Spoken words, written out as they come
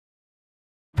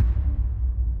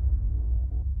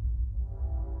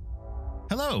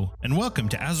Hello, and welcome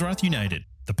to Azeroth United,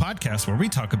 the podcast where we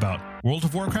talk about World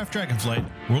of Warcraft Dragonflight,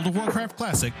 World of Warcraft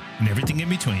Classic, and everything in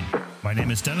between. My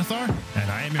name is Denethor, and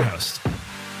I am your host.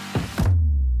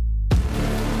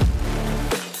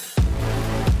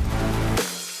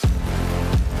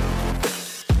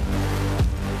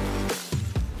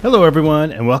 Hello,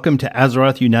 everyone, and welcome to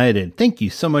Azeroth United. Thank you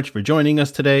so much for joining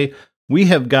us today. We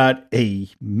have got a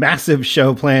massive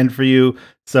show planned for you,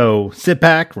 so sit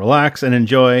back, relax, and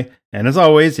enjoy. And as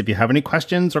always, if you have any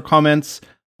questions or comments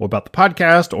about the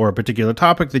podcast or a particular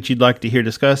topic that you'd like to hear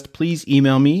discussed, please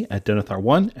email me at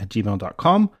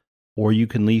denethor1@gmail.com, or you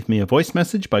can leave me a voice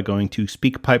message by going to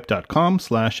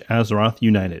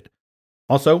speakpipe.com/AzerothUnited.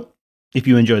 Also, if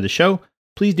you enjoy the show,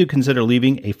 please do consider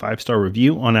leaving a 5-star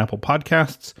review on Apple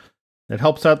Podcasts. That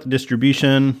helps out the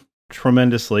distribution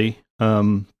tremendously.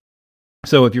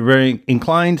 So if you're very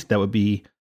inclined, that would be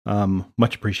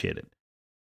much appreciated.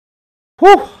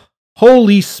 Whew!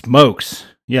 Holy smokes.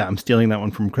 Yeah, I'm stealing that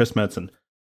one from Chris Metzen.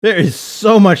 There is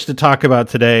so much to talk about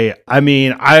today. I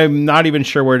mean, I'm not even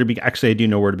sure where to begin. Actually, I do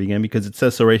know where to begin because it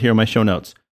says so right here in my show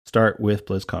notes. Start with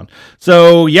BlizzCon.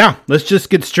 So yeah, let's just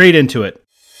get straight into it.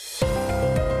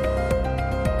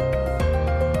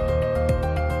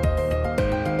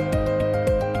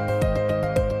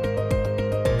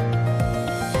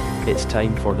 It's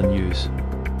time for the news.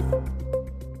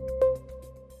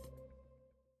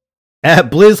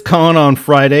 At BlizzCon on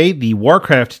Friday, the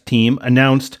Warcraft team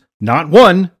announced not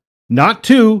one, not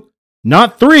two,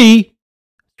 not three.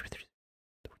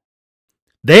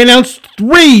 They announced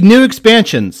 3 new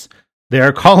expansions. They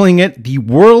are calling it the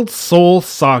World Soul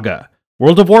Saga.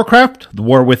 World of Warcraft, The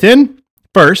War Within,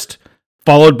 first,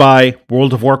 followed by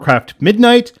World of Warcraft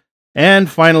Midnight, and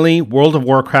finally, World of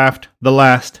Warcraft The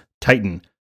Last Titan.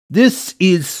 This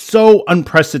is so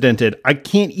unprecedented. I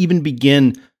can't even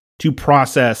begin to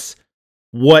process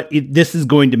what this is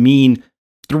going to mean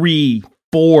 3,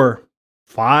 4,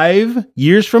 5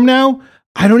 years from now.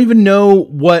 I don't even know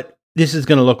what this is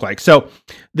going to look like. So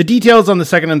the details on the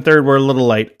second and third were a little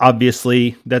light.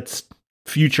 Obviously, that's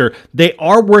future. They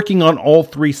are working on all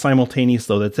 3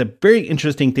 simultaneously, though. That's a very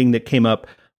interesting thing that came up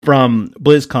from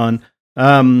BlizzCon.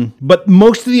 But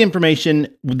most of the information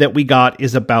that we got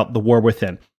is about the War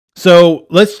Within. So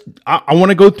I want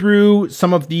to go through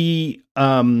some of the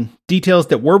details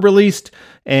that were released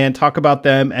and talk about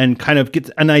them and kind of get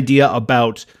an idea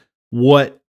about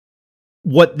what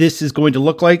this is going to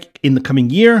look like in the coming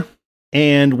year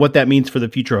and what that means for the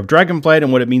future of Dragonflight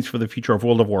and what it means for the future of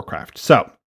World of Warcraft.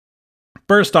 So,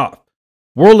 first off,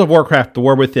 World of Warcraft: The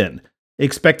War Within,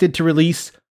 expected to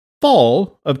release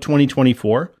fall of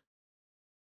 2024.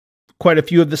 Quite a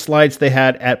few of the slides they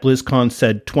had at BlizzCon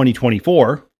said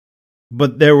 2024.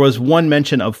 But there was one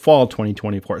mention of fall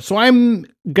 2024. So I'm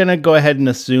going to go ahead and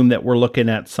assume that we're looking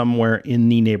at somewhere in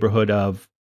the neighborhood of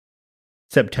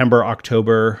September,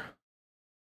 October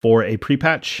for a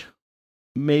pre-patch,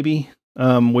 maybe,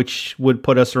 which would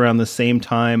put us around the same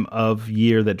time of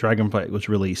year that Dragonflight was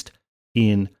released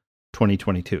in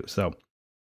 2022. So,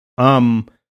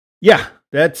 yeah,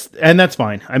 that's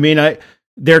fine. I mean,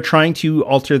 they're trying to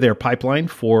alter their pipeline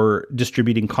for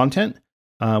distributing content.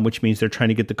 Which means they're trying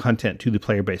to get the content to the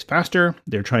player base faster.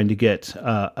 They're trying to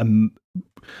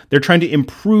they're trying to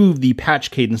improve the patch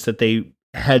cadence that they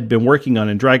had been working on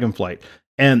in Dragonflight.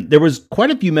 And there was quite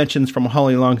a few mentions from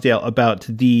Holly Longdale about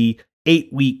the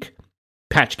 8-week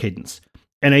patch cadence.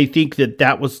 And I think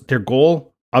that was their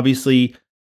goal. Obviously,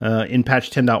 in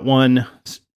patch 10.1,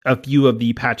 a few of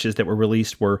the patches that were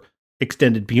released were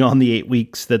extended beyond the 8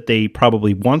 weeks that they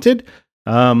probably wanted.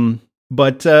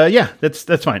 But yeah, that's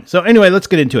fine. So anyway, let's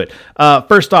get into it.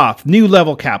 First off, new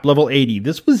level cap, level 80.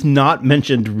 This was not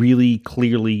mentioned really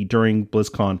clearly during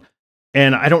BlizzCon.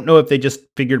 And I don't know if they just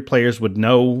figured players would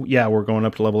know, yeah, we're going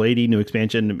up to level 80, new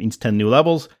expansion, it means 10 new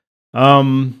levels.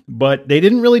 But they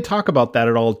didn't really talk about that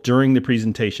at all during the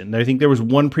presentation. I think there was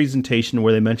one presentation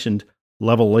where they mentioned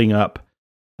leveling up,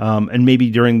 and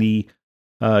maybe during the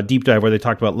deep dive where they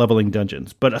talked about leveling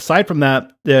dungeons. But aside from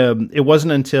that, it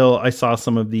wasn't until I saw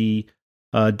some of the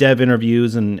dev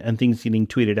interviews and things getting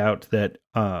tweeted out that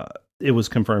it was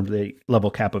confirmed the level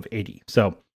cap of 80.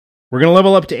 So we're going to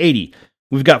level up to 80.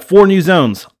 We've got 4 new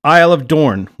zones. Isle of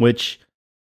Dorn, which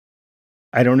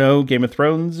I don't know, Game of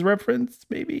Thrones reference,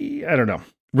 maybe? I don't know.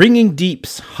 Ringing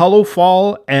Deeps,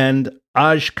 Hollowfall, and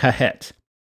Azj-Kahet.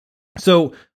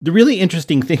 So the really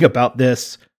interesting thing about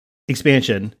this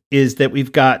expansion is that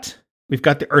we've got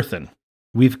the Earthen,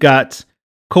 we've got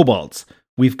Kobolds,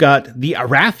 we've got the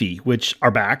Arathi, which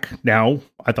are back now.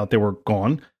 I thought they were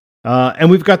gone. And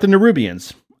we've got the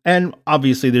Nerubians. And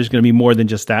obviously there's going to be more than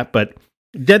just that, but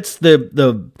that's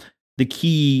the the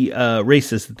key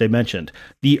races that they mentioned.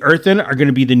 The Earthen are going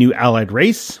to be the new allied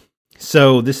race.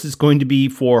 So this is going to be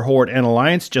for Horde and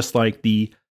Alliance, just like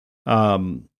the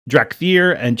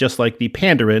Drakthir and just like the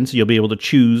Pandaren. So you'll be able to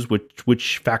choose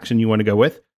which faction you want to go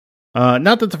with.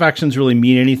 Not that the factions really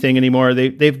mean anything anymore.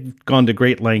 They've gone to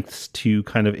great lengths to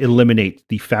kind of eliminate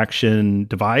the faction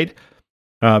divide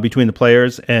between the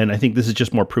players, and I think this is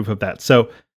just more proof of that. So,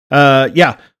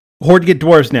 Horde get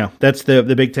dwarves now. That's the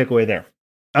big takeaway there.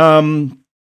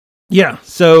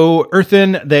 So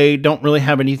Earthen, they don't really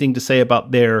have anything to say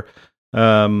about their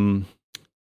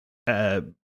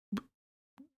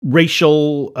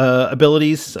racial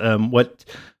abilities,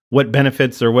 what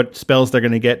benefits or what spells they're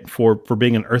going to get for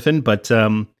being an Earthen, but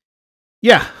we'll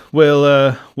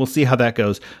see how that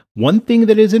goes. One thing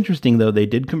that is interesting, though, they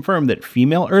did confirm that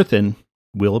female Earthen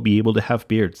will be able to have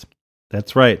beards.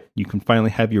 That's right. You can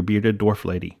finally have your bearded dwarf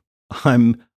lady.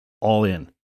 I'm all in.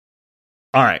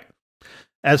 All right.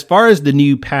 As far as the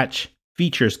new patch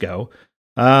features go,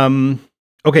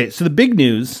 okay, so the big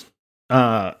news,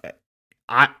 I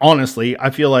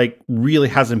feel like really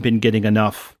hasn't been getting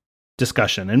enough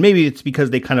discussion, and maybe it's because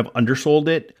they kind of undersold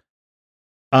it.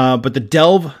 But the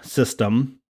Delve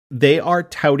system, they are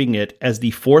touting it as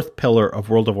the fourth pillar of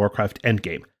World of Warcraft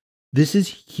Endgame. This is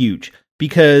huge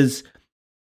because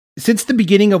since the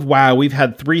beginning of WoW, we've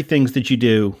had three things that you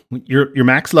do. Your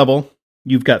max level,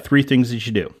 you've got three things that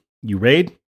you do. You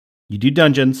raid, you do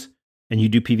dungeons, and you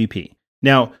do PvP.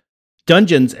 Now,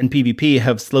 dungeons and PvP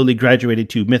have slowly graduated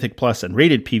to Mythic Plus and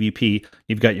rated PvP.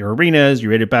 You've got your arenas,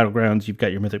 your rated battlegrounds, you've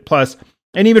got your Mythic Plus,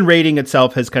 and even raiding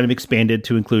itself has kind of expanded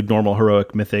to include normal,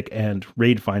 heroic, mythic, and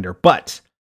raid finder. But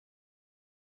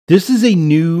this is a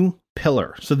new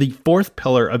pillar. So the fourth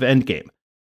pillar of Endgame.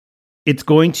 It's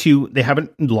going to, they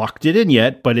haven't locked it in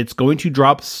yet, but it's going to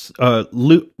drop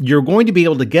loot. You're going to be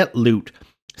able to get loot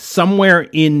somewhere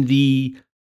in the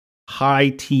high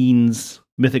teens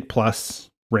Mythic Plus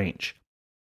range.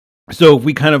 So if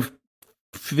we kind of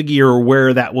figure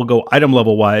where that will go item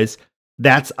level wise,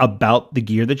 that's about the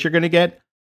gear that you're going to get.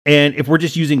 And if we're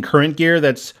just using current gear,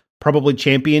 that's probably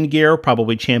champion gear,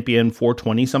 probably champion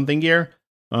 420 something gear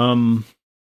for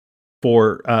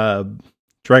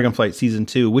Dragonflight Season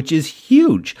 2, which is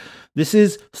huge. This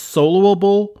is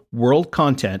soloable world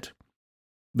content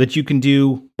that you can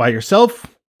do by yourself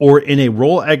or in a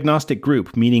role agnostic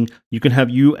group, meaning you can have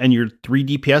you and your 3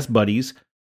 DPS buddies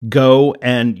go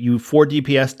and you 4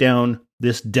 DPS down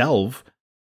this delve.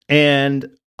 And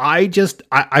I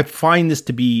find this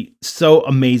to be so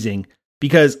amazing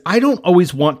because I don't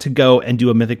always want to go and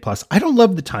do a Mythic Plus. I don't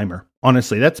love the timer.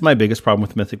 Honestly, that's my biggest problem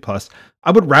with Mythic Plus.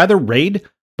 I would rather raid,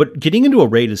 but getting into a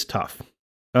raid is tough.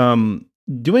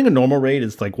 Doing a normal raid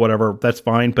is like whatever, that's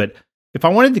fine. But if I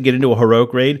wanted to get into a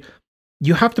heroic raid,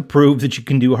 you have to prove that you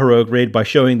can do a heroic raid by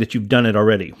showing that you've done it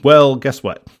already. Well, guess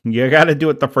what? You got to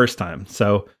do it the first time.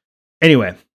 So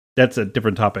anyway, that's a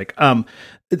different topic.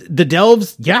 The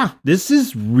delves, this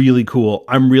is really cool.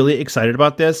 I'm really excited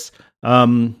about this.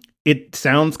 It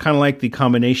sounds kind of like the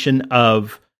combination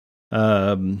of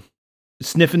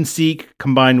Sniff and Seek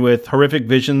combined with Horrific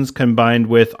Visions, combined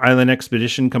with Island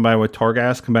Expedition, combined with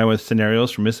Torghast, combined with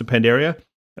scenarios from Mists of Pandaria.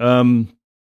 I'm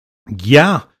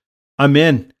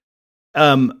in.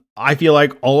 I feel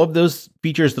like all of those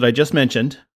features that I just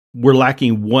mentioned were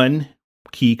lacking one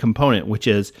key component, which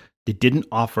is they didn't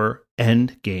offer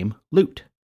end game loot.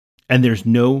 And there's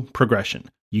no progression.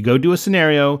 You go do a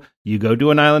scenario, you go do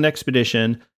an Island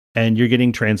Expedition, and you're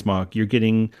getting transmog, you're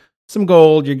getting some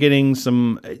gold,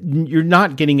 you're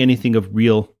not getting anything of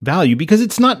real value because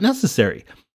it's not necessary.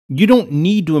 You don't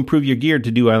need to improve your gear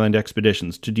to do Island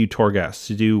Expeditions, to do Torghast,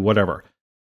 to do whatever.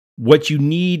 What you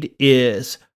need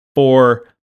is for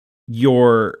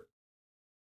your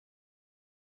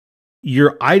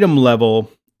item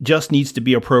level just needs to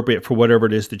be appropriate for whatever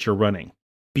it is that you're running.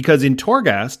 Because in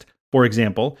Torghast, for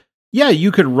example,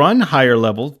 you could run higher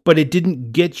levels, but it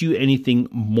didn't get you anything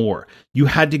more. You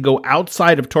had to go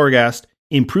outside of Torghast,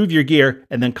 improve your gear,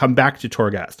 and then come back to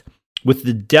Torghast. With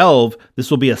the Delve,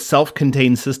 this will be a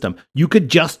self-contained system. You could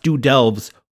just do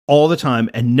Delves all the time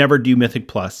and never do Mythic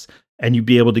Plus, and you'd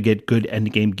be able to get good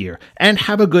endgame gear and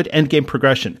have a good endgame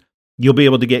progression. You'll be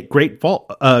able to get great vault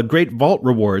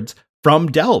rewards from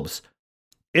Delves.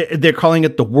 They're calling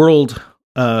it the World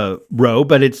row,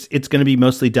 but it's going to be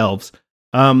mostly Delves.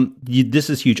 This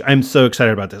is huge. I'm so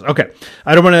excited about this. Okay.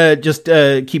 I don't want to just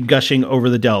keep gushing over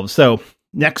the Delves. So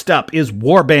next up is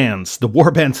Warbands, the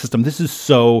Warband system. This is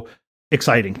so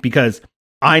exciting because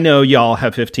I know y'all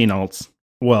have 15 alts.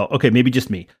 Well, okay, maybe just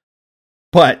me.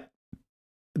 But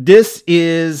this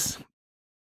is...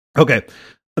 Okay,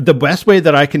 the best way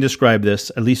that I can describe this,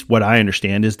 at least what I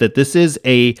understand, is that this is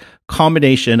a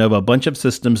combination of a bunch of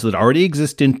systems that already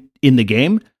exist in the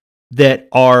game that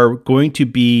are going to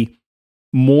be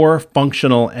more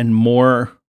functional and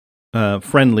more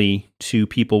friendly to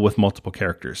people with multiple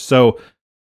characters. So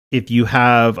if you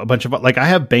have a bunch of, like, I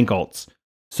have bank alts.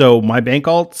 So my bank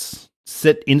alts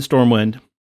sit in Stormwind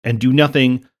and do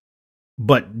nothing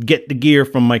but get the gear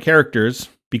from my characters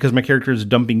because my character is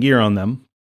dumping gear on them.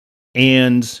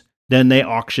 And then they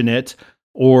auction it.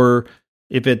 Or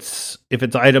if it's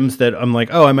items that I'm like,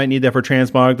 oh, I might need that for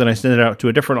transmog, then I send it out to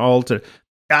a different alt.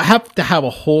 I have to have a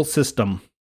whole system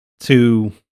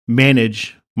to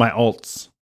manage my alt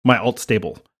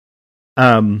stable.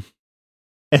 And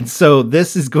so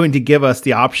this is going to give us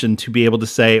the option to be able to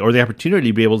say, or the opportunity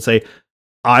to be able to say,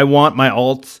 I want my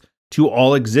alts to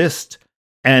all exist,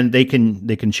 and they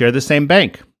can share the same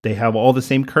bank. They have all the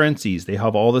same currencies. They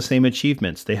have all the same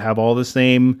achievements. They have all the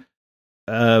same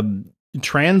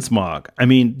transmog. I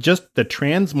mean, just the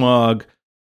transmog,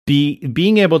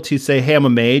 being able to say, hey, I'm a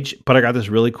mage, but I got this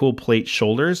really cool plate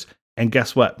shoulders, and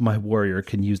guess what? My warrior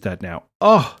can use that now.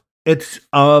 Oh, it's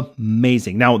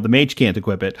amazing. Now, the mage can't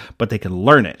equip it, but they can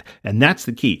learn it. And that's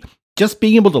the key. Just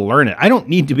being able to learn it. I don't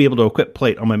need to be able to equip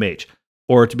plate on my mage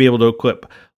or to be able to equip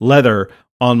leather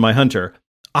on my hunter.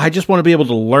 I just want to be able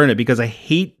to learn it because I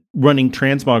hate running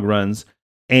transmog runs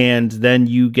and then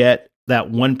you get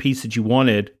that one piece that you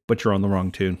wanted, but you're on the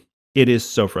wrong tune. It is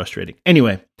so frustrating.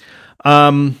 Anyway,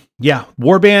 yeah,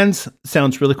 warbands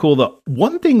sounds really cool. The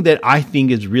one thing that I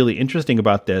think is really interesting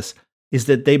about this is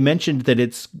that they mentioned that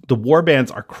the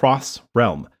warbands are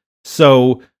cross-realm.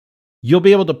 So you'll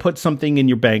be able to put something in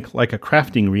your bank, like a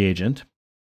crafting reagent,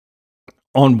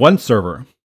 on one server,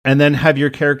 and then have your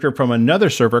character from another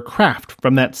server craft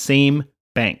from that same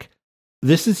bank.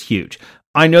 This is huge.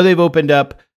 I know they've opened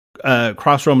up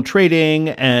cross-realm trading,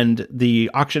 and the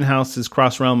auction house is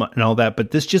cross-realm and all that,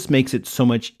 but this just makes it so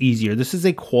much easier. This is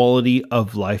a quality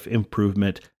of life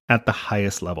improvement at the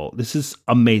highest level. This is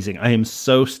amazing. I am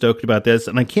so stoked about this,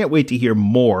 and I can't wait to hear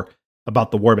more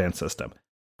about the warband system.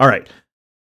 All right.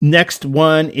 Next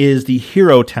one is the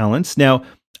hero talents. Now,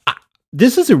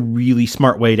 this is a really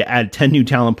smart way to add 10 new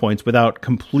talent points without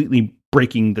completely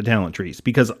breaking the talent trees,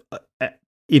 because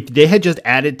if they had just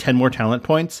added 10 more talent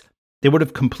points, they would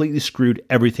have completely screwed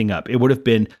everything up. It would have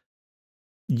been,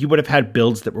 you would have had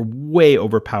builds that were way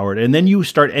overpowered. And then you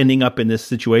start ending up in this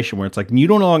situation where it's like, you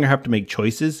no longer have to make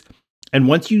choices. And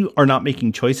once you are not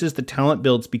making choices, the talent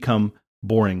builds become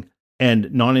boring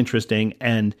and non-interesting.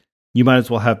 And you might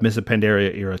as well have Mists of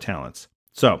Pandaria era talents.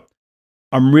 So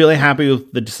I'm really happy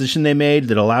with the decision they made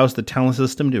that allows the talent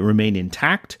system to remain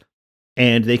intact.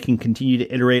 And they can continue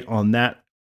to iterate on that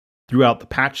throughout the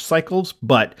patch cycles.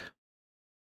 But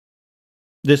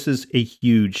this is a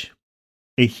huge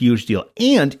deal.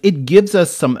 And it gives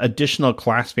us some additional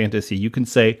class fantasy. You can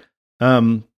say,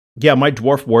 yeah, my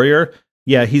dwarf warrior,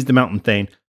 yeah, he's the Mountain Thane.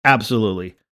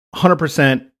 Absolutely.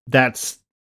 100%. That's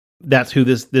who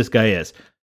this guy is.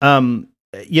 My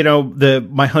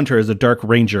hunter is a dark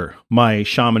ranger. My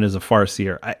shaman is a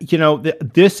farseer.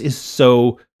 This is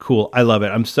so cool. I love it.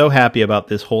 I'm so happy about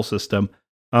this whole system.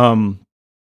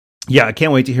 Yeah, I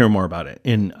can't wait to hear more about it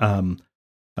in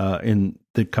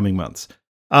the coming months.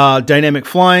 Dynamic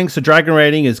flying. So dragon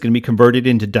riding is going to be converted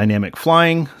into dynamic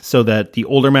flying so that the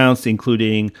older mounts,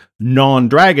 including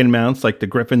non-dragon mounts like the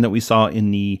griffin that we saw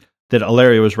that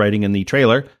Alaria was riding in the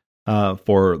trailer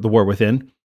for The War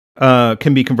Within,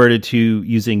 can be converted to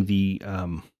using the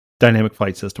dynamic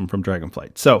flight system from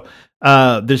Dragonflight. So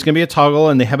there's going to be a toggle,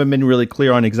 and they haven't been really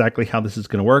clear on exactly how this is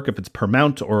going to work, if it's per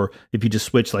mount or if you just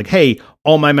switch like, hey,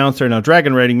 all my mounts are now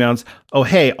dragon riding mounts. Oh,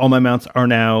 hey, all my mounts are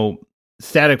now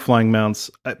static flying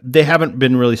mounts. They haven't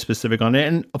been really specific on it.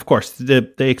 And of course,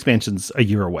 the expansion's a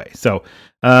year away. So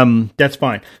that's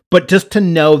fine. But just to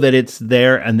know that it's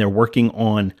there and they're working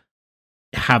on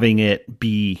having it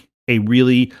be a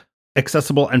really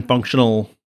accessible and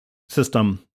functional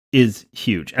system is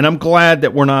huge. And I'm glad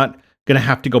that we're not going to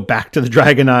have to go back to the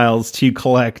Dragon Isles to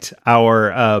collect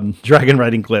our dragon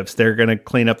riding glyphs. They're going to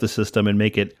clean up the system and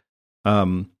make it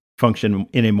function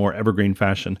in a more evergreen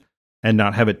fashion and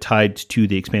not have it tied to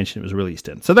the expansion it was released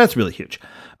in. So that's really huge.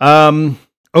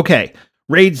 Okay.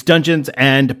 Raids, dungeons,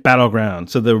 and battlegrounds.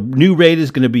 So the new raid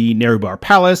is going to be Nerubar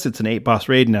Palace. It's an 8-boss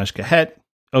raid in Ashkahet.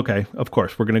 Okay, of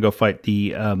course, we're going to go fight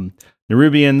the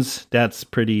Nerubians. That's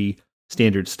pretty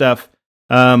standard stuff.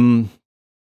 Let's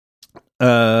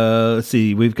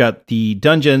see. We've got the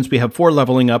dungeons. We have 4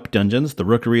 leveling up dungeons: the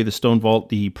Rookery, the Stone Vault,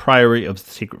 the Priory of the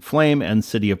Sacred Flame, and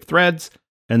City of Threads.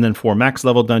 And then 4 max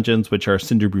level dungeons, which are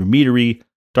Cinderbrew Meadery,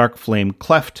 Dark Flame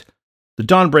Cleft, the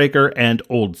Dawnbreaker, and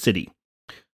Old City.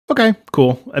 Okay,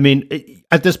 cool. I mean,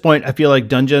 at this point, I feel like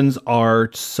dungeons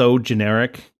are so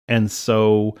generic, and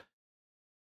so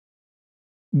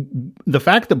the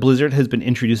fact that Blizzard has been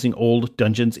introducing old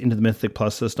dungeons into the Mythic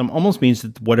Plus system almost means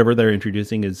that whatever they're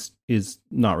introducing is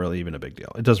not really even a big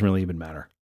deal. It doesn't really even matter.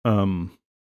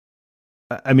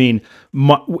 I mean,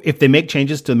 if they make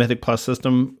changes to the Mythic Plus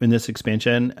system in this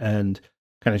expansion and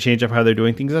kind of change up how they're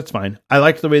doing things, that's fine. I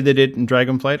liked the way they did in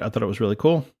Dragonflight. I thought it was really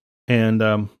cool.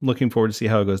 And looking forward to see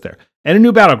how it goes there. And a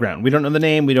new battleground. We don't know the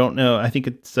name. We don't know. I think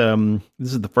it's this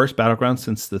is the first battleground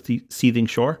since the Seething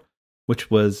Shore,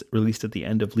 which was released at the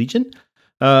end of Legion.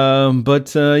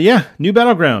 But new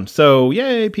battleground. So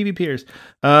yay, PvPers.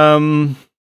 All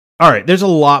right, there's a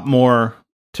lot more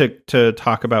to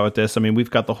talk about with this. I mean, we've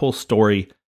got the whole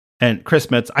story, and Chris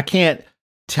Metzen. I can't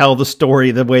tell the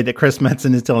story the way that Chris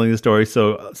Metzen is telling the story.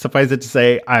 So suffice it to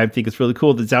say, I think it's really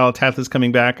cool that Xal'atath is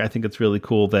coming back. I think it's really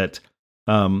cool that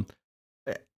what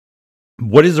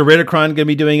is Iridikron going to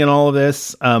be doing in all of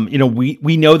this?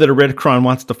 We know that Iridikron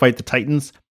wants to fight the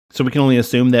Titans, so we can only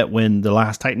assume that when the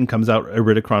last Titan comes out,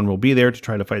 Iridikron will be there to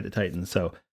try to fight the Titans.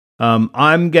 So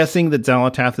I'm guessing that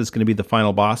Xal'atath is going to be the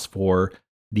final boss for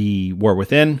the War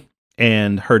Within,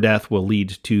 and her death will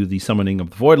lead to the summoning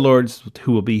of the Void Lords,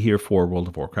 who will be here for World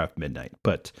of Warcraft Midnight.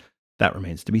 But that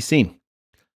remains to be seen.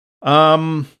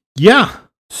 So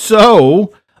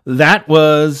that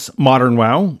was Modern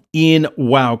WoW. In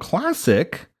WoW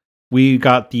Classic, we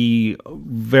got the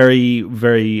very,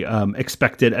 very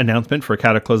expected announcement for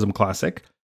Cataclysm Classic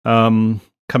coming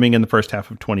in the first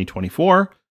half of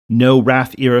 2024. No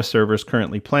Wrath Era servers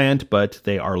currently planned, but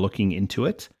they are looking into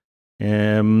it.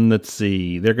 Let's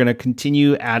see. They're going to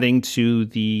continue adding to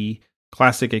the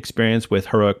classic experience with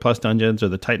Heroic Plus dungeons or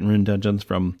the Titan Rune dungeons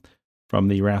from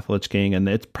the Wrath Lich King. And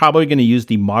it's probably going to use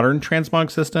the modern transmog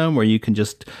system where you can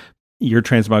just, your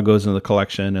transmog goes into the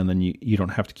collection and then you don't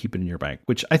have to keep it in your bank,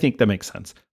 which I think that makes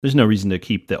sense. There's no reason to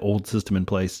keep the old system in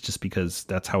place just because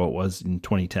that's how it was in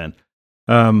 2010.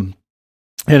 And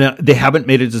they haven't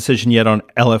made a decision yet on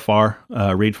LFR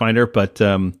Raid Finder, but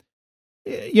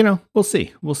we'll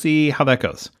see. We'll see how that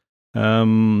goes.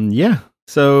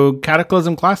 So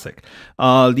Cataclysm Classic.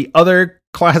 The other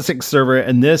classic server,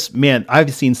 and this, man,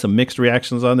 I've seen some mixed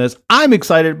reactions on this. I'm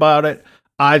excited about it.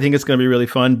 I think it's going to be really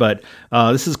fun, but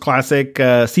this is Classic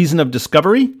Season of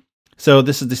Discovery. So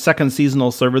this is the second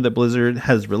seasonal server that Blizzard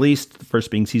has released, the first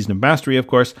being Season of Mastery, of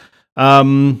course.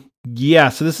 So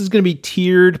this is going to be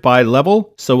tiered by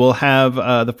level. So we'll have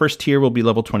the first tier will be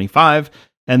level 25.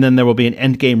 And then there will be an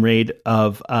endgame raid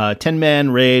of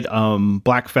 10-man raid,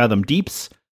 Black Fathom Deeps.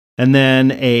 And then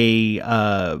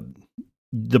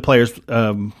the players,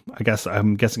 I'm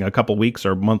guessing a couple weeks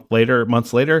or months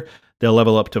later, they'll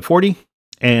level up to 40.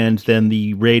 And then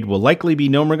the raid will likely be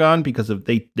Gnomeregan because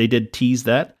they did tease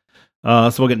that.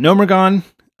 So we'll get Gnomeregan,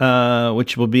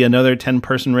 which will be another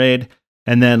 10-person raid.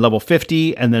 And then level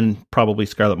 50, and then probably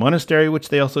Scarlet Monastery, which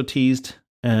they also teased.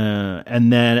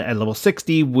 And then at level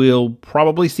 60, we'll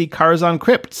probably see Karazhan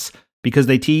Crypts because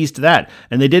they teased that.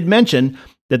 And they did mention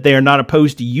that they are not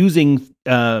opposed to using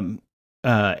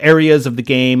areas of the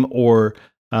game or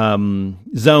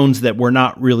zones that were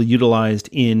not really utilized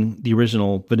in the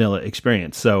original vanilla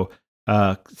experience. So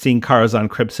seeing Karazhan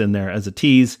Crypts in there as a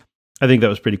tease, I think that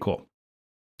was pretty cool.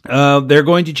 They're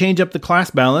going to change up the class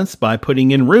balance by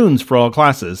putting in runes for all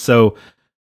classes. So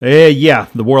the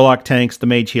Warlock tanks, the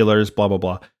Mage healers, blah, blah,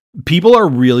 blah. People are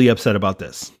really upset about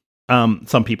this.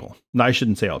 Some people. No, I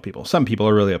shouldn't say all people. Some people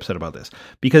are really upset about this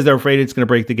because they're afraid it's going to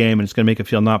break the game and it's going to make it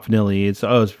feel not vanilla. It's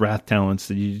Wrath talents.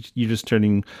 You're just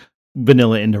turning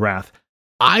vanilla into Wrath.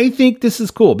 I think this is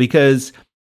cool because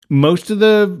most of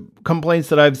the complaints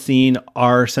that I've seen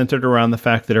are centered around the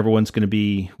fact that everyone's going to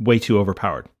be way too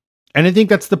overpowered. And I think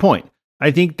that's the point.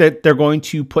 I think that they're going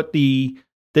to put the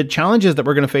challenges that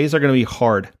we're going to face are going to be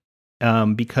hard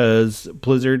because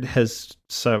Blizzard has,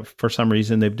 for some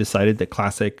reason, they've decided that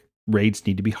classic raids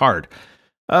need to be hard.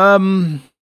 One,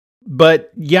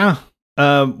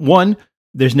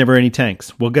 there's never any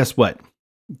tanks. Well, guess what?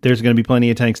 There's going to be plenty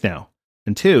of tanks now.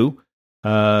 And two,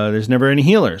 there's never any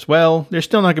healers. Well, there's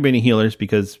still not going to be any healers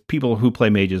because people who play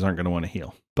mages aren't going to want to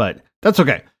heal. But that's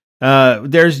okay.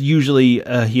 There's usually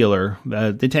a healer.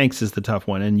 The tanks is the tough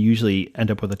one, and usually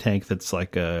end up with a tank that's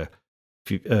like a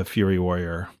Fury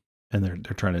Warrior, and they're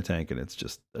trying to tank, and it's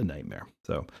just a nightmare.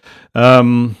 So,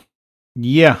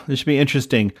 this should be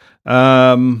interesting.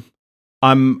 I'm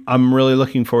really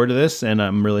looking forward to this, and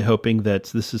I'm really hoping that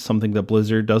this is something that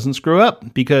Blizzard doesn't screw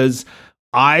up, because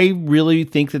I really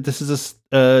think that this is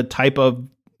a type of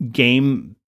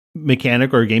game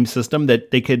mechanic or game system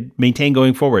that they could maintain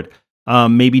going forward.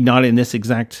 Maybe not in this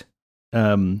exact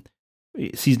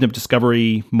Season of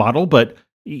Discovery model, but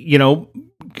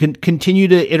continue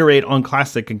to iterate on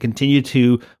Classic and continue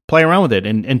to play around with it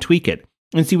and tweak it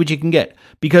and see what you can get.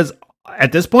 Because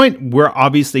at this point, we're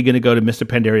obviously going to go to Mists of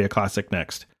Pandaria Classic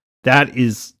next. That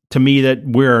is, to me, that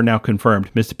we're now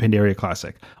confirmed Mists of Pandaria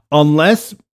Classic.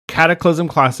 Unless Cataclysm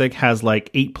Classic has like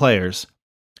 8 players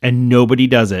and nobody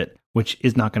does it, which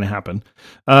is not going to happen.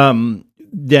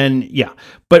 Then yeah,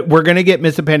 but we're going to get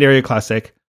Mists of Pandaria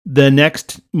Classic. The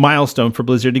next milestone for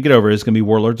Blizzard to get over is going to be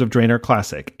Warlords of Draenor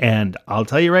Classic. And I'll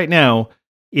tell you right now,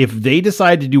 if they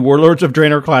decide to do Warlords of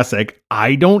Draenor Classic,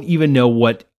 I don't even know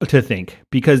what to think,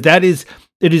 because it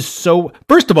is so.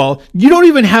 First of all, you don't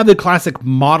even have the classic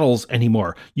models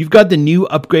anymore. You've got the new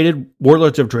upgraded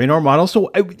Warlords of Draenor model.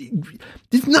 So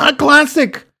it's not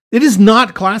classic. It is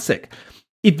not classic.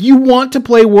 If you want to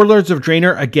play Warlords of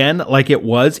Draenor again, like it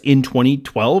was in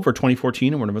 2012 or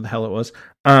 2014 or whatever the hell it was,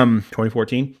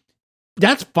 2014,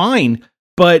 that's fine,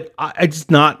 but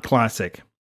it's not classic.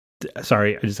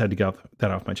 Sorry, I just had to get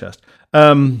that off my chest.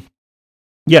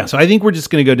 Yeah, so I think we're just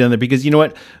going to go down there because you know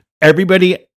what?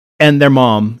 Everybody and their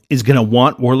mom is going to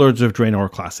want Warlords of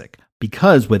Draenor Classic,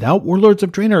 because without Warlords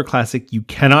of Draenor Classic, you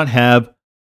cannot have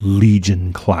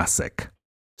Legion Classic.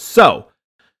 So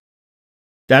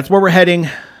that's where we're heading.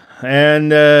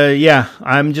 And yeah,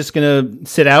 I'm just going to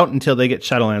sit out until they get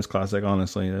Shadowlands Classic,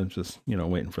 honestly. I'm just,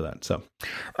 waiting for that. So,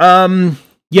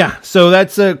 yeah, so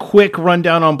that's a quick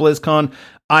rundown on BlizzCon.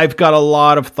 I've got a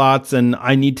lot of thoughts and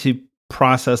I need to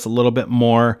process a little bit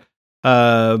more.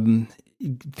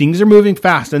 Things are moving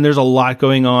fast and there's a lot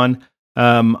going on.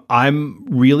 I'm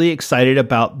really excited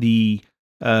about the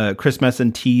Chris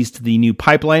Messon teased the new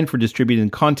pipeline for distributing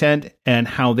content and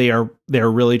how they're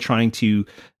really trying to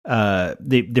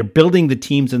they're building the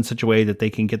teams in such a way that they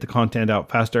can get the content out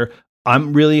faster.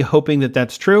 I'm really hoping that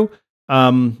that's true.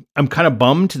 I'm kind of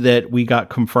bummed that we got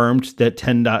confirmed that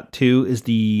 10.2 is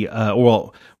the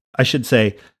well, I should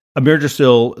say Amir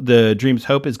Drasil, the Dream's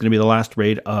Hope, is going to be the last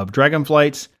raid of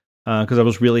Dragonflights, because I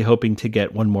was really hoping to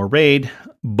get one more raid,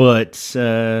 but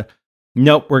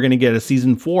nope, we're going to get a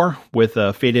season 4 with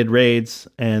fated raids.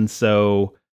 And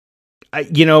so, I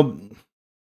don't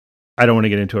want to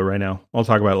get into it right now. I'll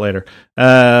talk about it later.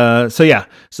 So yeah,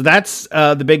 so that's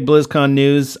the big BlizzCon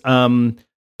news.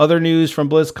 Other news from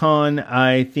BlizzCon,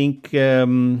 I think, I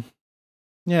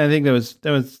think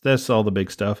that's all the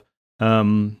big stuff.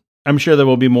 I'm sure there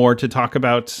will be more to talk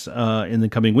about in the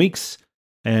coming weeks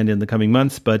and in the coming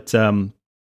months, but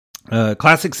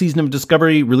Classic Season of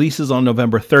Discovery releases on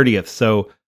November 30th.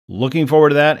 So looking forward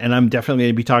to that. And I'm definitely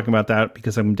going to be talking about that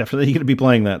because I'm definitely going to be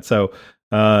playing that. So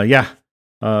yeah,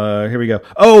 here we go.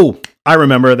 Oh, I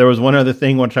remember there was one other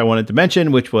thing which I wanted to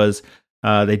mention, which was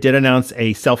they did announce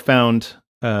a self-found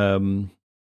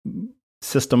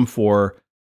system for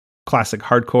Classic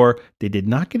Hardcore. They did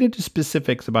not get into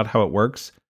specifics about how it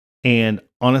works. And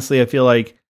honestly, I feel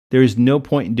like there is no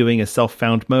point in doing a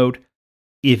self-found mode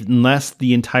unless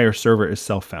the entire server is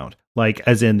self-found. Like,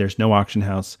 as in, there's no auction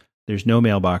house, there's no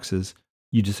mailboxes.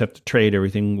 You just have to trade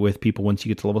everything with people once you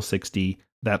get to level 60,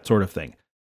 that sort of thing.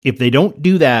 If they don't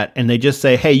do that and they just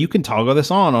say, hey, you can toggle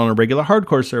this on a regular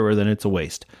hardcore server, then it's a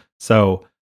waste. So,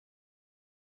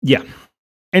 yeah.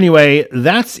 Anyway,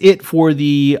 that's it for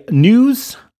the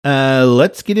news.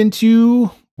 Let's get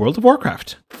into World of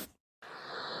Warcraft.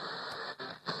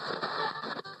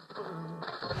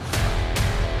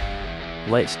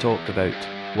 Let's talk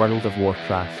about World of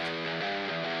Warcraft.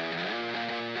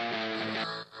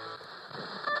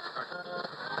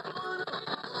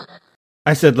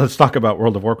 I said, let's talk about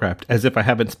World of Warcraft, as if I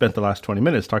haven't spent the last 20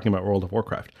 minutes talking about World of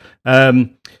Warcraft.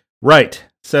 Right.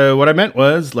 So what I meant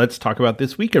was, let's talk about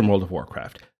this week in World of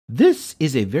Warcraft. This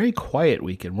is a very quiet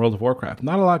week in World of Warcraft.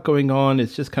 Not a lot going on.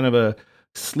 It's just kind of a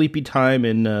sleepy time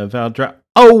in Valdra.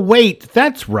 Oh, wait,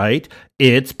 that's right.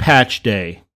 It's Patch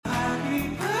Day.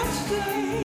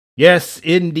 Yes,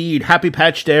 indeed. Happy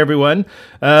Patch Day, everyone.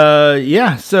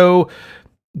 Yeah, so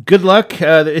good luck.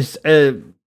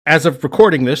 As of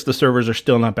recording this, the servers are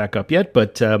still not back up yet,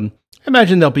 but I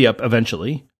imagine they'll be up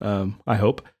eventually. I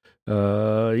hope.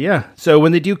 Yeah, so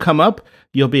when they do come up,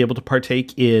 you'll be able to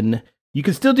partake in... You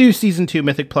can still do Season 2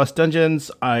 Mythic Plus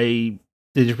dungeons.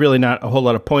 There's really not a whole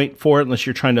lot of point for it unless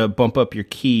you're trying to bump up your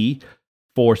key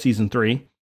for Season 3.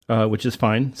 Which is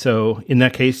fine. So in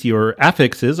that case, your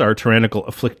affixes are Tyrannical,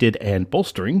 Afflicted, and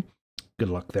Bolstering. Good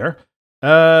luck there.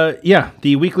 Yeah,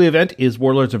 the weekly event is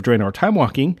Warlords of Draenor Time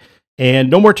Walking, and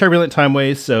no more Turbulent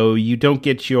Timeways, so you don't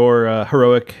get your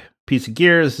heroic piece of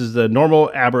gear. This is the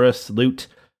normal Aberrus loot.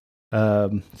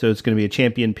 So it's going to be a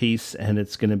champion piece, and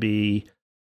it's going to be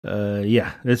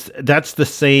yeah, that's the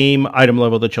same item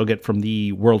level that you'll get from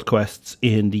the world quests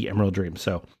in the Emerald Dream.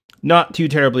 So not too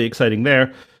terribly exciting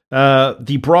there.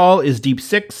 The Brawl is Deep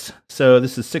 6. So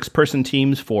this is 6-person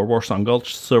teams for Warsong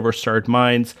Gulch, Silver Starred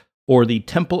Mines, or the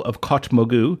Temple of Kot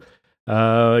Mogu.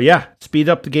 Yeah, speed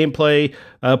up the gameplay,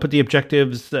 put the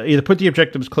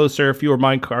objectives closer, fewer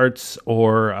minecarts,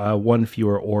 or one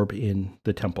fewer orb in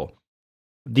the temple.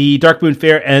 The Darkmoon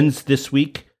Faire ends this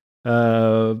week.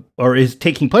 Or is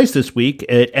taking place this week.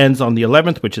 It ends on the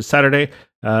 11th, which is Saturday.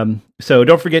 So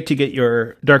don't forget to get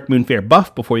your Darkmoon Faire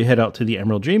buff before you head out to the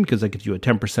Emerald Dream, because that gives you a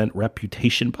 10%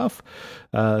 reputation buff.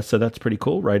 So that's pretty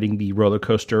cool, riding the roller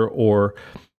coaster or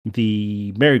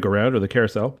the merry-go-round or the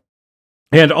carousel.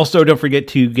 And also don't forget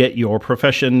to get your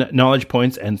profession knowledge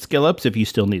points and skill ups if you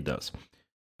still need those.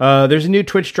 There's a new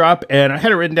Twitch drop, and I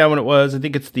had it written down when it was. I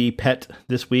think it's the pet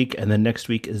this week, and then next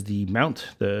week is the mount,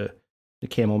 the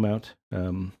camel mount.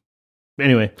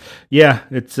 Anyway, yeah,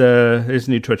 there's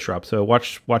a new Twitch drop. So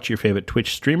watch your favorite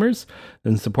Twitch streamers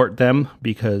and support them,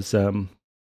 because find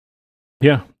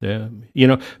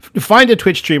a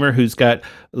Twitch streamer who's got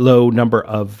low number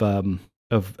of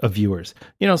viewers.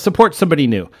 Support somebody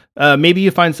new. Maybe you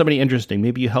find somebody interesting.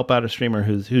 Maybe you help out a streamer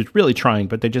who's really trying,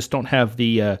 but they just don't have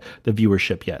the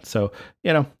viewership yet. So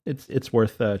it's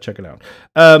worth checking out.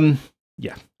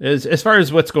 Yeah, as far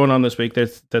as what's going on this week,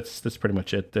 that's pretty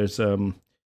much it. There's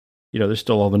there's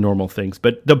still all the normal things,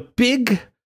 but the big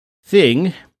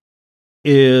thing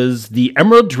is the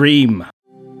Emerald Dream.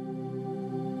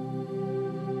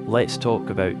 Let's talk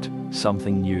about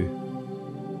something new.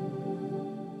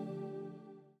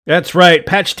 That's right,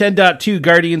 patch 10.2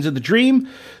 Guardians of the Dream.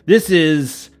 This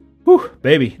is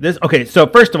baby. Okay, so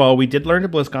first of all, we did learn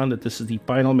at BlizzCon that this is the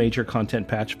final major content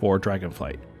patch for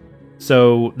Dragonflight.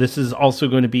 So this is also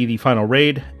going to be the final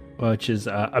raid, which is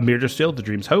Amir Still, the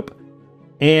Dream's Hope.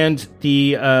 And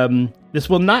this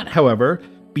will not, however,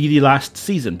 be the last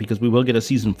season, because we will get a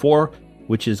season 4,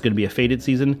 which is going to be a fated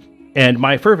season. And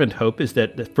my fervent hope is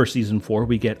that for season 4,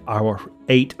 we get our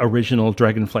 8 original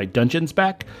Dragonflight dungeons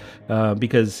back,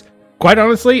 because quite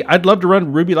honestly, I'd love to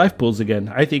run Ruby Life Pools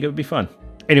again. I think it would be fun.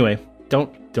 Anyway,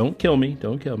 don't kill me.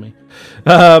 Don't kill me.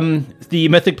 The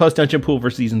Mythic Plus Dungeon Pool for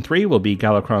Season 3 will be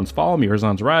Galakron's Fall,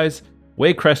 Mirazon's Rise,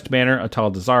 Waycrest Manor,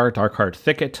 Atal Dazar, Darkheart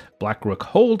Thicket, Blackrook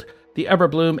Hold, the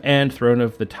Everbloom, and Throne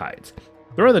of the Tides.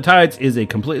 Throne of the Tides is a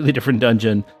completely different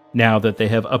dungeon now that they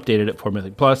have updated it for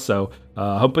Mythic Plus, so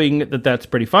hoping that that's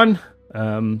pretty fun.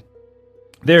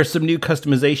 There's some new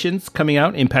customizations coming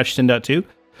out in patch 10.2.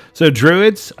 So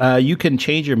Druids, you can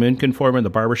change your Moonkin form in the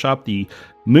barbershop. The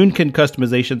Moonkin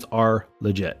customizations are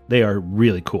legit. They are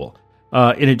really cool.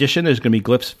 In addition, there's going to be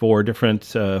glyphs for different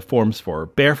forms for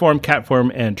bear form, cat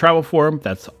form, and travel form.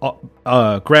 That's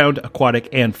ground, aquatic,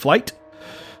 and flight.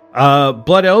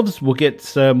 Blood Elves will get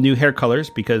some new hair colors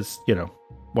because,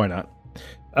 why not?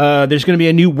 There's going to be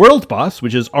a new world boss,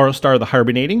 which is Aurostar the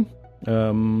Hibernating.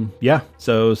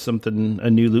 So a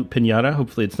new loot pinata.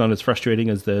 Hopefully it's not as frustrating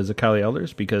as the Zakali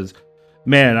Elders, because,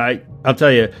 man, I'll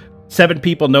tell you, 7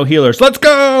 people, no healers. Let's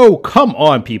go! Come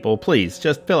on, people, please,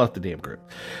 just fill out the damn group.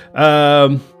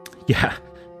 I'm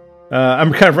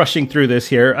kind of rushing through this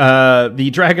here. The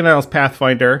Dragon Isles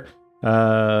Pathfinder.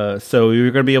 So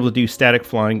you're going to be able to do static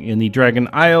flying in the Dragon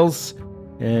Isles,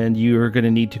 and you're going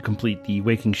to need to complete the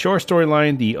Waking Shore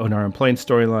storyline, the Onaran Plains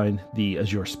storyline, the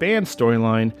Azure Span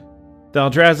storyline, the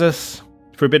Eldrazi,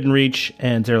 Forbidden Reach,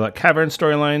 and Zerlak Cavern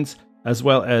storylines, as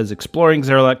well as exploring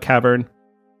Zerlak Cavern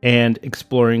and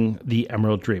exploring the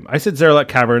Emerald Dream. I said Zerlak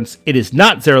Caverns. It is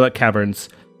not Zerlak Caverns.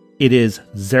 It is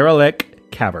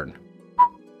Zerlak Cavern.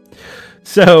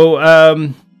 So,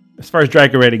 as far as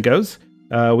dragon raiding goes,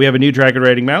 we have a new dragon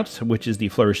raiding mount, which is the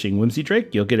Flourishing Whimsy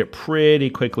Drake. You'll get it pretty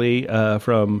quickly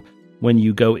from when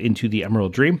you go into the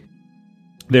Emerald Dream.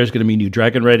 There's going to be new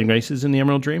dragon raiding races in the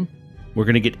Emerald Dream. We're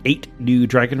going to get 8 new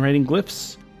dragon raiding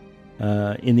glyphs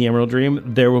in the Emerald Dream.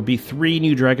 There will be 3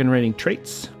 new dragon raiding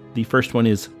traits. The first one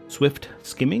is Swift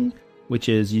Skimming, which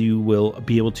is you will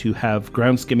be able to have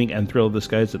ground skimming and Thrill of the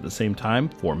Skies at the same time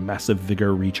for massive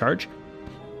vigor recharge.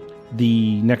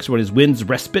 The next one is Wind's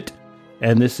Respite,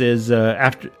 and this is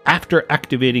after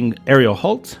activating Aerial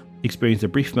Halt, experience a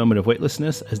brief moment of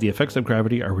weightlessness as the effects of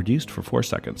gravity are reduced for 4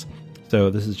 seconds. So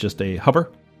this is just a hover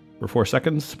for 4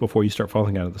 seconds before you start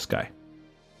falling out of the sky.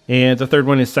 And the third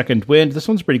one is Second Wind. This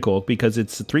one's pretty cool because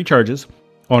it's 3 charges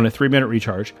on a 3-minute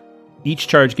recharge. Each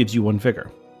charge gives you 1 vigor.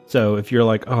 So if you're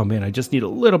like, oh man, I just need a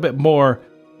little bit more,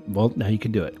 well, now you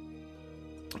can do it.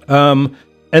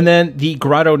 And then the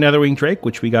Grotto Netherwing Drake,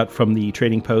 which we got from the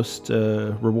Trading Post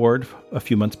reward a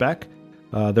few months back.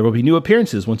 There will be new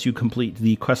appearances once you complete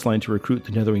the questline to recruit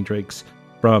the Netherwing Drakes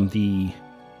from the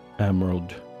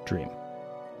Emerald Dream.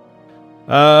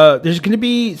 There's going to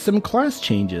be some class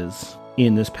changes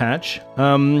in this patch.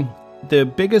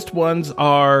 The biggest ones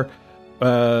are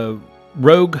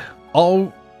Rogue.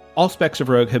 All specs of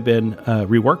Rogue have been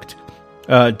reworked.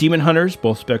 Demon Hunters,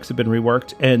 both specs have been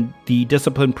reworked, and the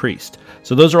Discipline Priest.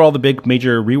 So those are all the big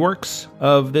major reworks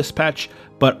of this patch,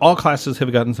 but all classes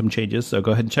have gotten some changes. So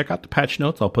go ahead and check out the patch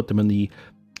notes. I'll put them in the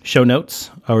show notes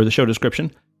or the show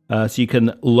description. So you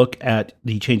can look at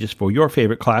the changes for your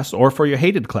favorite class or for your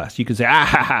hated class. You can say,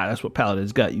 that's what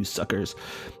Paladins got, you suckers.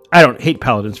 I don't hate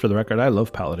Paladins, for the record. I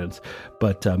love Paladins,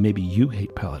 but maybe you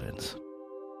hate Paladins.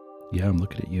 Yeah, I'm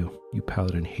looking at you, you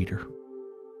Paladin hater.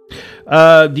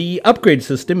 The upgrade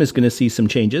system is going to see some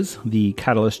changes. The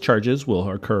catalyst charges will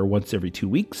occur once every 2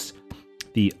 weeks.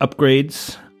 The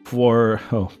upgrades for...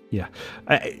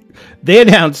 they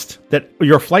announced that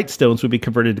your flight stones would be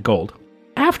converted to gold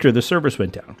after the servers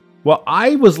went down. Well,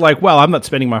 I was like, well, I'm not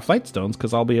spending my flight stones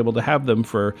because I'll be able to have them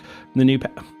for the new...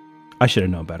 I should have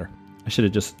known better. I should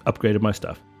have just upgraded my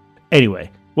stuff.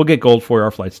 Anyway, we'll get gold for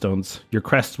our flight stones. Your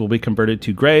crests will be converted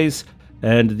to grays.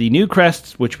 And the new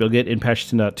crests, which we'll get in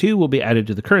patch 10.2, will be added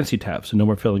to the currency tab, so no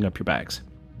more filling up your bags.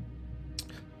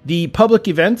 The public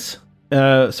events,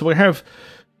 so we have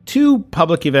 2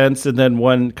 public events and then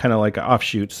one kind of like an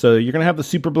offshoot. So you're going to have the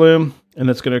Super Bloom, and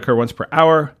that's going to occur once per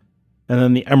hour. And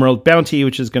then the Emerald Bounty,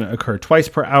 which is going to occur twice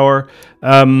per hour.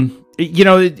 The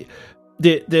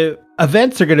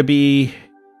events are going to be...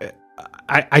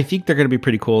 I think they're going to be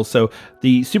pretty cool. So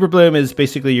the Super Bloom is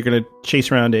basically you're going to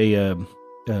chase around a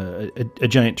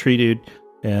giant tree dude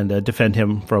and defend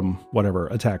him from whatever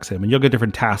attacks him. And you'll get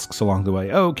different tasks along the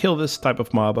way. Oh, kill this type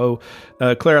of mob. Oh,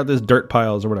 clear out this dirt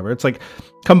piles or whatever. It's like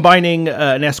combining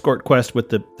an escort quest with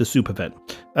the soup event.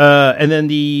 And then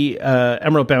the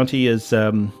Emerald Bounty is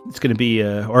it's going to be,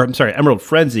 Emerald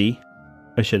Frenzy.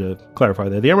 I should have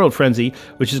clarified that. The Emerald Frenzy,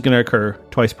 which is going to occur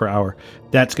twice per hour.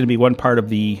 That's going to be one part of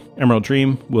the Emerald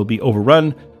Dream, will be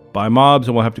overrun by mobs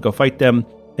and we'll have to go fight them.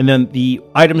 And then the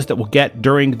items that we'll get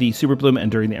during the Super Bloom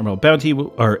and during the Emerald Bounty,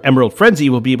 or Emerald Frenzy,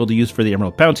 we'll be able to use for the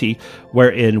Emerald Bounty,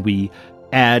 wherein we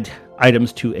add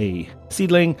items to a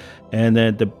seedling, and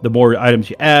then the more items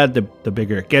you add, the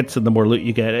bigger it gets, and the more loot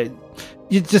you get.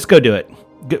 You just go do it.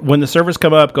 When the servers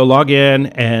come up, go log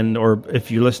in, or if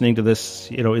you're listening to this,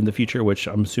 in the future, which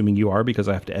I'm assuming you are because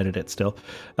I have to edit it still,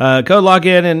 go log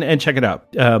in and check it out.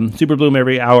 Super Bloom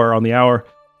every hour on the hour,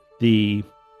 the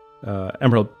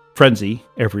Emerald Frenzy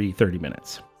every 30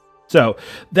 minutes. So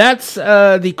that's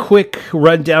the quick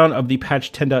rundown of the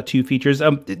patch 10.2 features.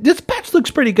 This patch looks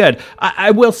pretty good.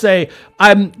 I will say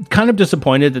I'm kind of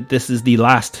disappointed that this is the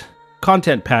last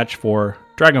content patch for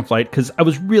Dragonflight because I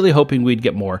was really hoping we'd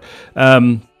get more.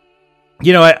 I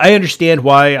understand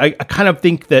why. I kind of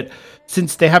think that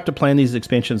since they have to plan these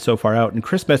expansions so far out, and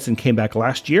Chris Metzen came back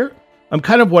last year, I'm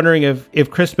kind of wondering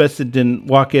if Chris Metzen didn't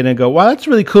walk in and go, well, that's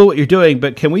really cool what you're doing,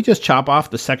 but can we just chop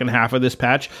off the second half of this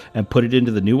patch and put it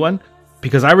into the new one?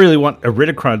 Because I really want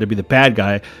Iridikron to be the bad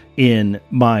guy in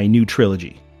my new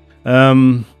trilogy.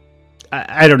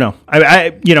 I don't know.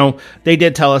 They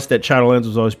did tell us that Shadowlands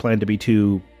was always planned to be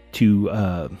two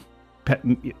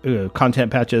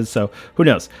content patches, so who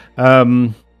knows?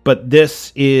 But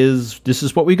this is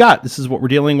what we got. This is what we're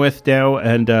dealing with now,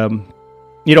 and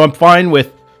I'm fine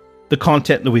with the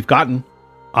content that we've gotten.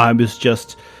 I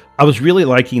was really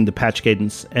liking the patch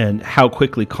cadence and how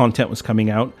quickly content was coming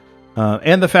out,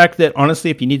 and the fact that honestly,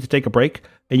 if you need to take a break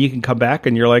and you can come back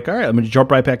and you're like, all right, I'm going to jump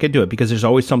right back into it because there's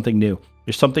always something new.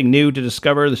 There's something new to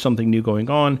discover. There's something new going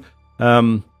on.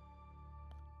 I've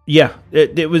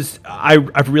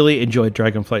really enjoyed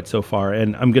Dragonflight so far,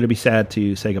 and I'm going to be sad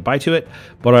to say goodbye to it,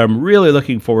 but I'm really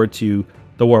looking forward to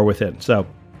The War Within. So,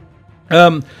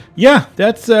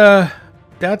 that's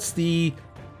the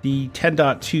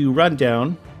 10.2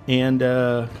 rundown and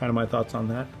kind of my thoughts on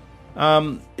that.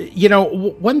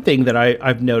 One thing that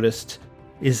I've noticed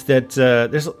is that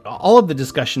there's all of the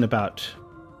discussion about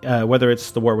whether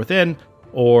it's The War Within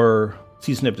or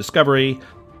Season of Discovery.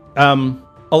 A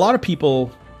lot of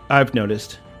people I've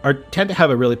noticed tend to have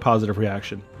a really positive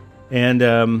reaction.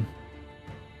 And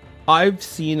I've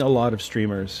seen a lot of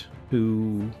streamers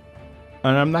who,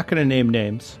 and I'm not going to name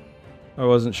names. I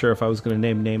wasn't sure if I was going to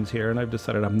name names here, and I've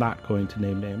decided I'm not going to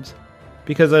name names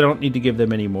because I don't need to give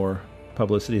them any more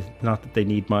publicity. Not that they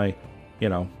need my,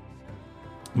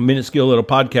 minuscule little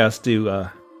podcast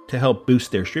to help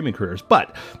boost their streaming careers.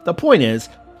 But the point is,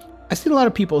 I've seen a lot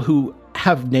of people who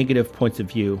have negative points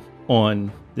of view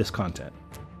on this content,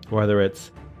 whether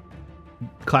it's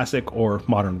classic or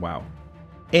modern WoW.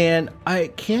 And I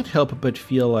can't help but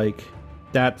feel like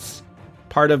that's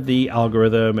part of the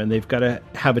algorithm, and they've got to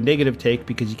have a negative take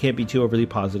because you can't be too overly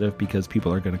positive because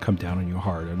people are going to come down on you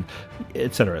hard, and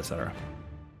et cetera, et cetera.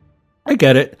 I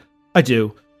get it. I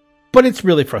do. But it's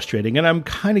really frustrating, and I'm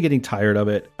kind of getting tired of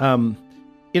it. I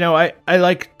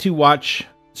like to watch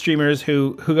streamers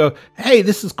who go, hey,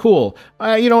 this is cool.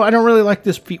 I don't really like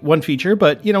this one feature,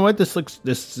 but you know what? This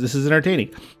is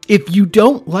entertaining. If you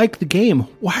don't like the game,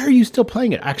 why are you still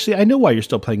playing it? Actually, I know why you're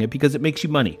still playing it, because it makes you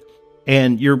money,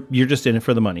 and you're just in it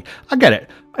for the money. I get it.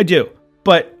 I do.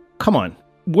 But come on,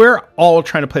 we're all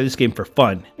trying to play this game for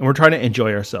fun, and we're trying to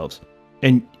enjoy ourselves.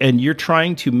 And you're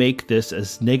trying to make this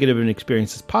as negative an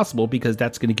experience as possible because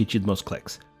that's going to get you the most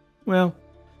clicks. Well,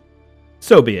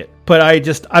 so be it. But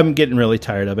I'm getting really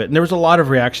tired of it. And there was a lot of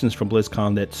reactions from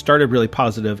BlizzCon that started really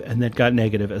positive and then got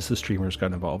negative as the streamers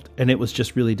got involved. And it was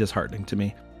just really disheartening to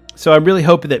me. So I'm really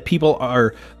hoping that people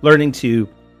are learning to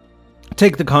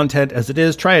take the content as it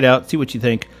is, try it out, see what you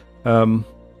think.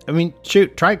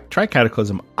 Try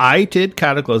Cataclysm. I did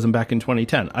Cataclysm back in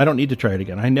 2010. I don't need to try it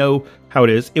again. I know how it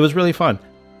is. It was really fun,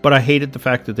 but I hated the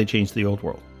fact that they changed the old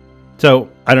world. So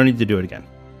I don't need to do it again.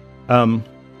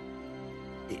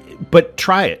 But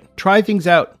try it. Try things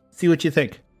out. See what you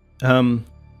think. And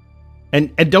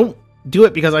don't do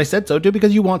it because I said so. Do it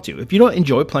because you want to. If you don't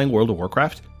enjoy playing World of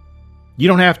Warcraft, you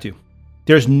don't have to.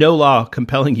 There's no law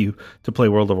compelling you to play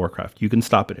World of Warcraft. You can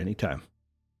stop at any time.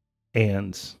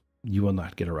 And you will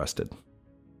not get arrested.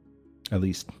 At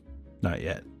least, not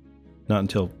yet. Not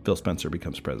until Phil Spencer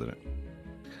becomes president.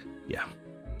 Yeah.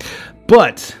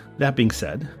 But, that being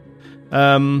said,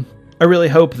 I really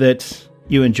hope that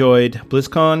you enjoyed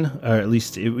BlizzCon, or at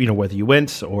least, whether you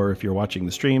went or if you're watching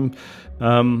the stream.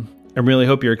 I really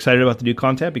hope you're excited about the new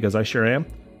content, because I sure am.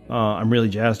 I'm really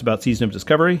jazzed about Season of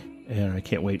Discovery, and I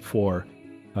can't wait for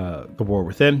The War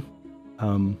Within.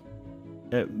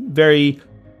 Very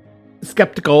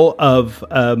skeptical of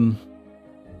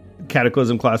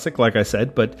Cataclysm Classic, like I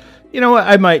said, but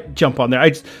I might jump on there.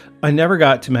 I never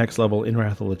got to max level in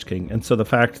Wrath of the Lich King, and so the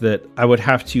fact that I would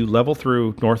have to level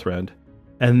through Northrend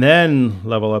and then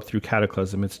level up through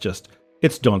Cataclysm,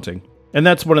 it's daunting. And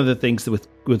that's one of the things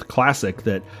with Classic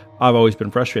that I've always been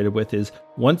frustrated with, is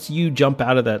once you jump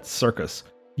out of that circus,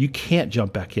 you can't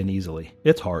jump back in easily.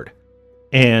 It's hard.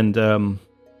 And I'm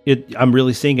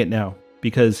really seeing it now,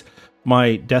 because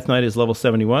my Death Knight is level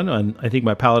 71, and I think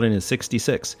my Paladin is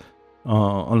 66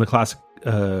 on the Classic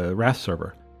Wrath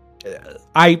server.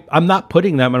 I'm not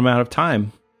putting that amount of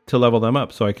time to level them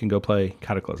up so I can go play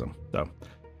Cataclysm. So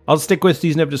I'll stick with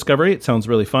Season of Discovery. It sounds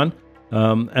really fun.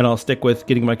 And I'll stick with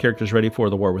getting my characters ready for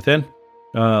The War Within.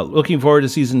 Looking forward to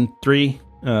Season 3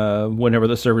 whenever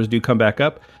the servers do come back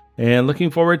up. And looking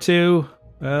forward to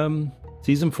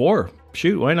Season 4.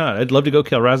 Shoot, why not? I'd love to go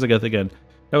kill Raszageth again.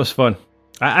 That was fun.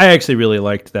 I actually really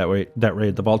liked that raid.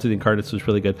 The Vault of the Incarnates was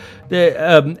really good.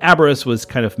 The Aberrus was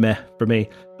kind of meh for me.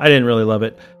 I didn't really love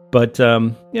it. But,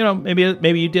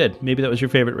 maybe you did. Maybe that was your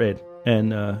favorite raid.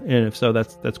 And if so,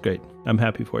 that's great. I'm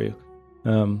happy for you.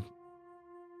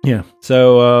 Yeah.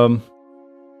 So,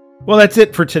 well, that's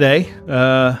it for today.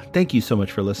 Thank you so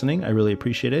much for listening. I really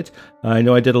appreciate it. I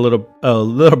know I did a little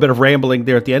bit of rambling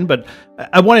there at the end, but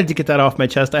I wanted to get that off my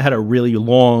chest. I had a really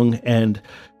long and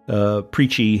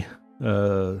preachy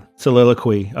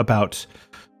soliloquy about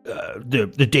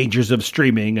the dangers of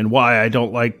streaming and why I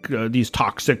don't like these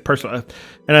toxic person.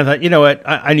 And I thought, you know what?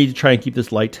 I need to try and keep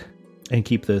this light and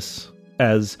keep this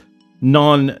as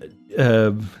non-doomy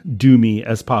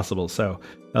as possible. So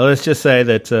let's just say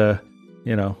that,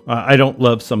 I don't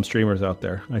love some streamers out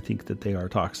there. I think that they are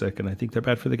toxic, and I think they're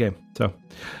bad for the game. So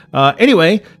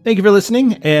anyway, thank you for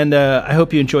listening, and I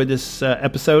hope you enjoyed this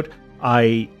episode.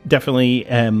 I definitely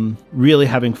am really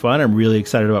having fun. I'm really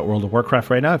excited about World of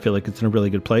Warcraft right now. I feel like it's in a really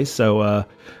good place. So, I'm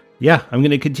going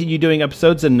to continue doing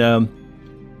episodes, and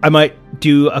I might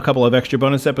do a couple of extra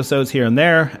bonus episodes here and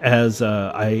there as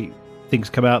things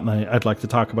come out, and I'd like to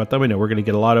talk about them. I know we're going to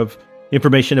get a lot of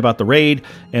information about the raid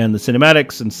and the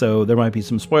cinematics, and so there might be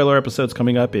some spoiler episodes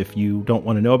coming up. If you don't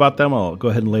want to know about them, I'll go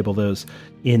ahead and label those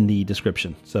in the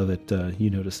description so that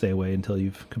you know to stay away until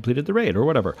you've completed the raid or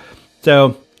whatever.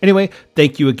 So anyway,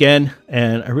 thank you again,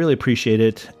 and I really appreciate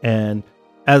it. And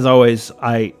as always,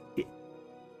 it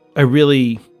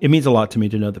means a lot to me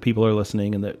to know that people are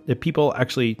listening, and that people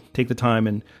actually take the time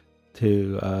and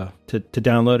to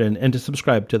download and to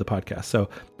subscribe to the podcast. So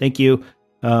thank you.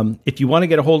 If you want to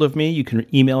get a hold of me, you can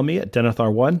email me at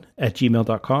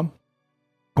denethar1@gmail.com,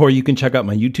 or you can check out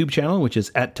my YouTube channel, which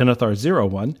is at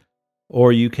denethar01,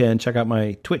 or you can check out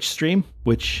my Twitch stream,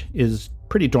 which is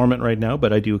pretty dormant right now,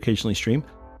 but I do occasionally stream,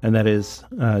 and that is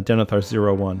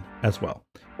Denethar01 as well.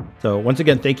 So once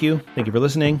again, thank you. Thank you for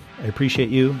listening. I appreciate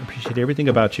you. I appreciate everything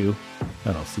about you.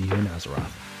 And I'll see you in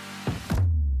Azeroth.